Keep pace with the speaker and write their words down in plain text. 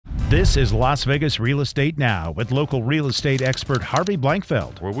This is Las Vegas Real Estate Now with local real estate expert Harvey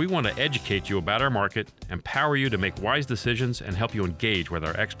Blankfeld. Where we want to educate you about our market, empower you to make wise decisions, and help you engage with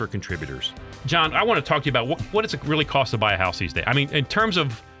our expert contributors. John, I want to talk to you about what does it really cost to buy a house these days? I mean, in terms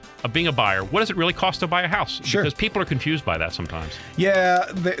of being a buyer, what does it really cost to buy a house? Sure. Because people are confused by that sometimes. Yeah,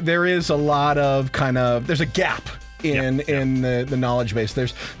 there is a lot of there's a gap in the knowledge base.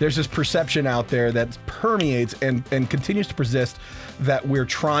 There's this perception out there that permeates and continues to persist that we're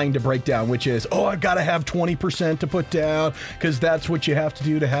trying to break down, which is, I've got to have 20% to put down because that's what you have to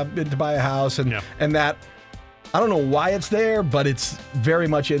do to buy a house, and that. I don't know why it's there, but it's very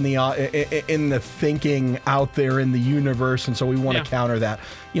much in the thinking out there in the universe, and so we want to counter that.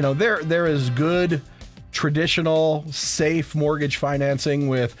 You know, there is good traditional safe mortgage financing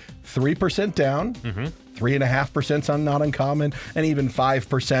with 3% down. 3.5% on not uncommon, and even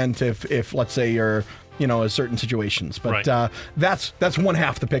 5% if let's say you're a certain situations. But that's one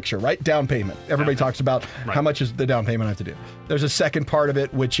half the picture, right? Down payment. Everybody talks about how much is the down payment I have to do. There's a second part of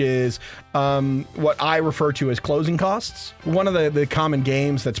it, which is what I refer to as closing costs. One of the common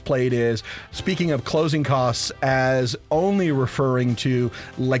games that's played is speaking of closing costs as only referring to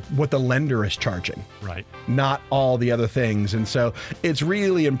like what the lender is charging, right? Not all the other things. And so it's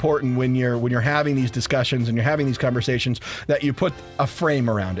really important when you're having these discussions and you're having these conversations that you put a frame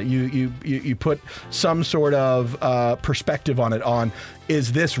around it. You put some sort of perspective on it.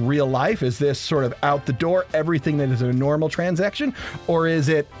 Is this real life? Is this sort of out the door, everything that is a normal transaction? Or is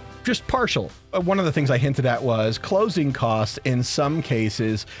it just partial? One of the things I hinted at was closing costs in some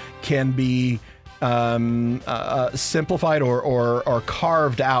cases can be simplified or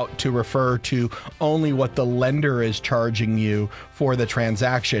carved out to refer to only what the lender is charging you for the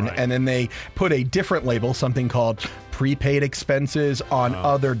transaction. Right. And then they put a different label, something called prepaid expenses on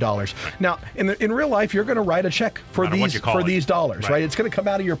other dollars. Now, in real life, you're going to write a check for these dollars, right? It's going to come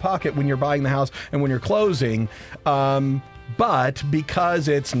out of your pocket when you're buying the house and when you're closing. But because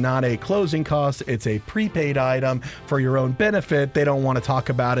it's not a closing cost, it's a prepaid item for your own benefit, they don't want to talk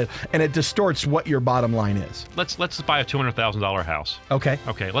about it, and it distorts what your bottom line is. Let's buy a $200,000 house. Okay,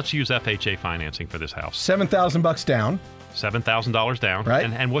 let's use FHA financing for this house. $7,000 down. $7,000 down. Right.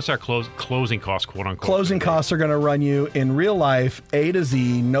 And what's our closing costs, quote unquote? Closing costs are going to run you in real life, A to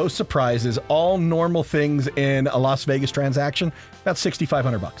Z, no surprises, all normal things in a Las Vegas transaction. That's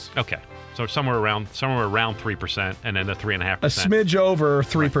 $6,500. Okay. So somewhere around 3%, and then the 3.5%. A smidge over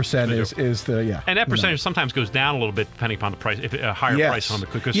 3% is the And that percentage sometimes goes down a little bit depending upon the price, if a higher price on the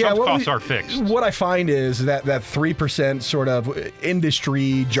because some costs are fixed. What I find is that 3% sort of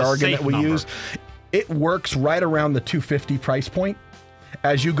industry jargon that we use, it works right around the $250 price point.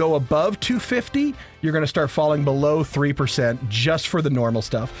 As you go above $250, you're going to start falling below 3% just for the normal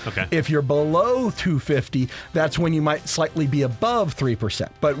stuff. Okay. If you're below $250, that's when you might slightly be above 3%.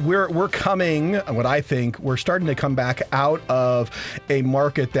 But we're coming, what I think, we're starting to come back out of a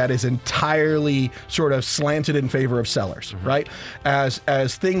market that is entirely sort of slanted in favor of sellers, right? As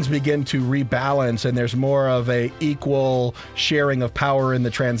things begin to rebalance and there's more of a equal sharing of power in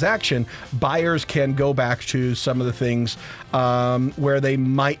the transaction, buyers can go back to some of the things where they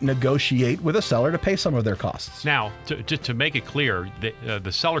might negotiate with a seller to pay some of their costs. Now, to make it clear,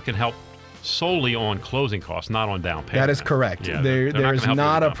 the seller can help solely on closing costs, not on down payment. That is correct. Yeah, there's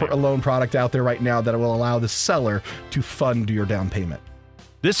not a loan product out there right now that will allow the seller to fund your down payment.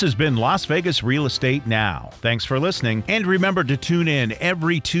 This has been Las Vegas Real Estate Now. Thanks for listening. And remember to tune in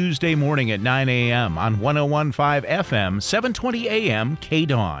every Tuesday morning at 9 a.m. on 101.5 FM, 720 a.m.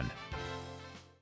 KDAWN.